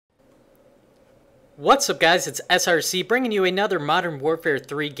What's up, guys? It's SRC bringing you another Modern Warfare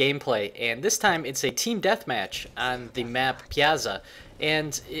 3 gameplay, and this time it's a team deathmatch on the map Piazza.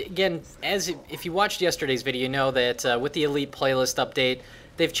 And again, if you watched yesterday's video, you know that with the Elite playlist update,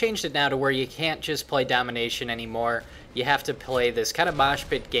 they've changed it now to where you can't just play domination anymore. You have to play this kind of mosh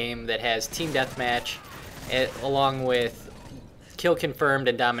pit game that has team deathmatch along with kill confirmed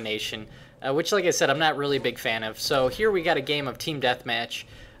and domination, which, like I said, I'm not really a big fan of. So here we got a game of team deathmatch.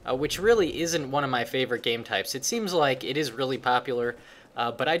 Which really isn't one of my favorite game types. It seems like it is really popular,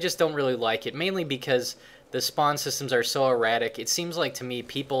 but I just don't really like it, mainly because the spawn systems are so erratic. It seems like to me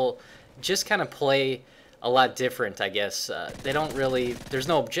people just kind of play a lot different, I guess. They don't really, there's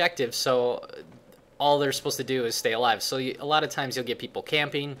no objective, so all they're supposed to do is stay alive. So a lot of times you'll get people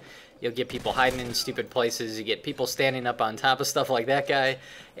camping, you'll get people hiding in stupid places, you get people standing up on top of stuff like that guy,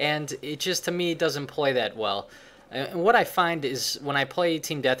 and it just, to me, doesn't play that well. And what I find is when I play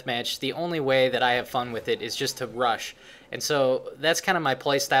Team Deathmatch, the only way that I have fun with it is just to rush. And so that's kind of my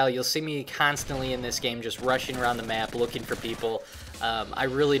play style. You'll see me constantly in this game just rushing around the map, looking for people. I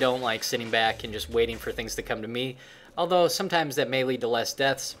really don't like sitting back and just waiting for things to come to me. Although sometimes that may lead to less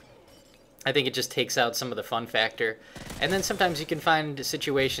deaths. I think it just takes out some of the fun factor. And then sometimes you can find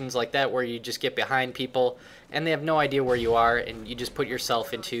situations like that where you just get behind people and they have no idea where you are, and you just put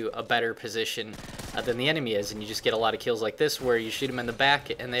yourself into a better position than the enemy is, and you just get a lot of kills like this where you shoot them in the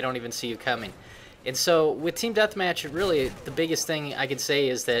back and they don't even see you coming. And so with Team Deathmatch, really the biggest thing I could say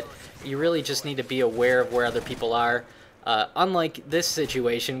is that you really just need to be aware of where other people are. Unlike this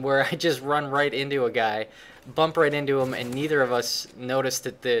situation where I just run right into a guy, bump right into him, and neither of us noticed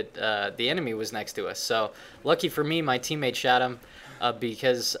that the enemy was next to us. So lucky for me, my teammate shot him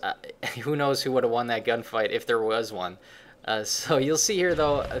because who knows who would have won that gunfight if there was one. So you'll see here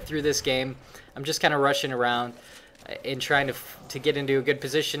though, through this game, I'm just kind of rushing around and trying to get into a good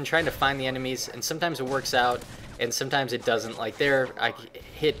position, trying to find the enemies, and sometimes it works out and sometimes it doesn't. Like there, I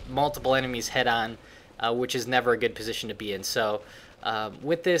hit multiple enemies head on, which is never a good position to be in. So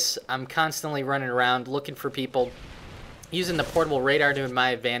with this, I'm constantly running around looking for people, using the portable radar to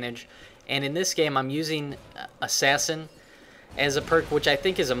my advantage. And in this game, I'm using Assassin as a perk, which I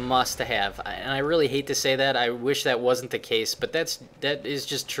think is a must to have. And I really hate to say that. I wish that wasn't the case, but that is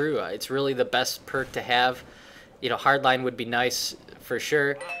just true. It's really the best perk to have. You know, hardline would be nice for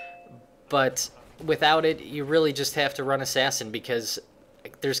sure, but without it, you really just have to run Assassin because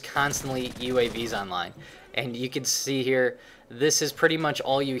there's constantly UAVs online. And you can see here, this is pretty much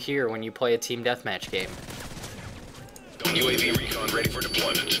all you hear when you play a team deathmatch game. UAV recon ready for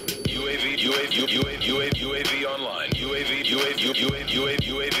deployment. UAV online. UAV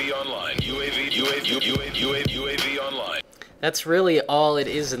online. UAV online. That's really all it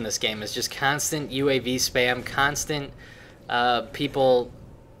is in this game, is just constant UAV spam, constant people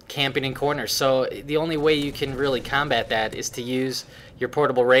camping in corners. So the only way you can really combat that is to use your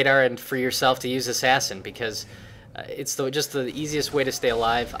portable radar and for yourself to use Assassin, because it's just the easiest way to stay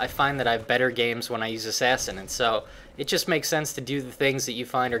alive. I find that I have better games when I use Assassin, and so it just makes sense to do the things that you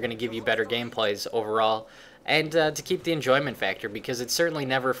find are going to give you better gameplays overall, and to keep the enjoyment factor, because it's certainly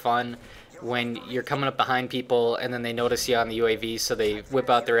never fun when you're coming up behind people and then they notice you on the UAV, so they whip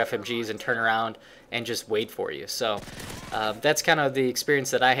out their FMGs and turn around and just wait for you. So that's kind of the experience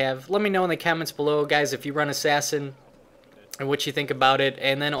that I have. Let me know in the comments below, guys, if you run Assassin and what you think about it.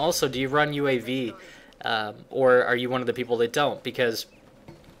 And then also, do you run UAV? Or are you one of the people that don't? Because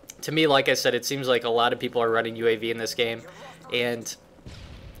to me, like I said, it seems like a lot of people are running UAV in this game. And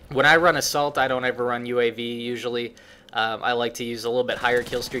when I run Assault, I don't ever run UAV usually. I like to use a little bit higher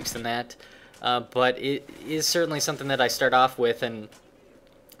kill streaks than that. But it is certainly something that I start off with and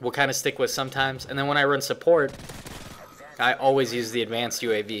will kind of stick with sometimes. And then when I run Support, I always use the advanced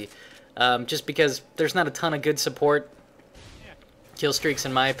UAV. Just because there's not a ton of good support kill streaks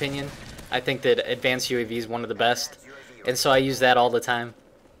in my opinion. I think that advanced UAV is one of the best, and so I use that all the time.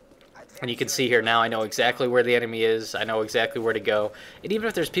 And you can see here now I know exactly where the enemy is, I know exactly where to go, and even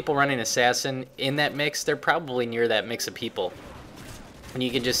if there's people running Assassin in that mix, they're probably near that mix of people. And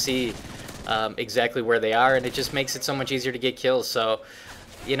you can just see exactly where they are, and it just makes it so much easier to get kills. So,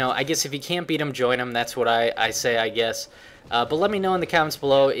 you know, I guess if you can't beat them, join them. That's what I say, I guess. But let me know in the comments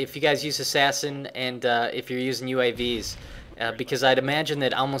below if you guys use Assassin and if you're using UAVs. Because I'd imagine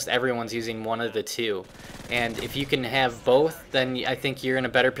that almost everyone's using one of the two. And if you can have both, then I think you're in a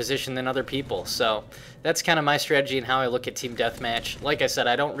better position than other people. So that's kind of my strategy and how I look at Team Deathmatch. Like I said,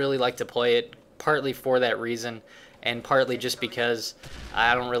 I don't really like to play it, partly for that reason, and partly just because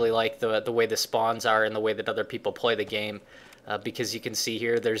I don't really like the way the spawns are and the way that other people play the game. Because you can see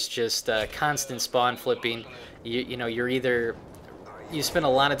here, there's just constant spawn flipping. You know, you're either you spend a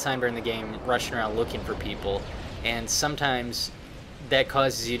lot of time during the game rushing around looking for people, and sometimes that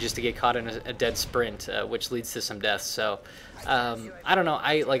causes you just to get caught in a dead sprint, which leads to some deaths. So I don't know.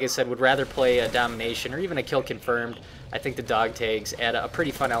 Like I said, would rather play a domination or even a kill confirmed. I think the dog tags add a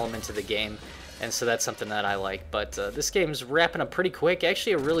pretty fun element to the game, and so that's something that I like. But this game's wrapping up pretty quick.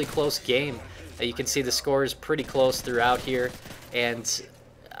 Actually, a really close game. You can see the score is pretty close throughout here, and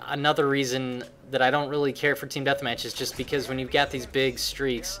another reason that I don't really care for team deathmatch is just because when you've got these big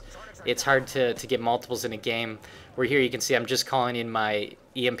streaks, it's hard to get multiples in a game. Where here you can see I'm just calling in my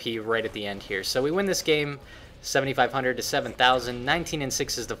EMP right at the end here. So we win this game 7,500 to 7,000.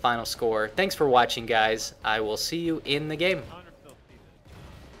 19-6 is the final score. Thanks for watching, guys. I will see you in the game.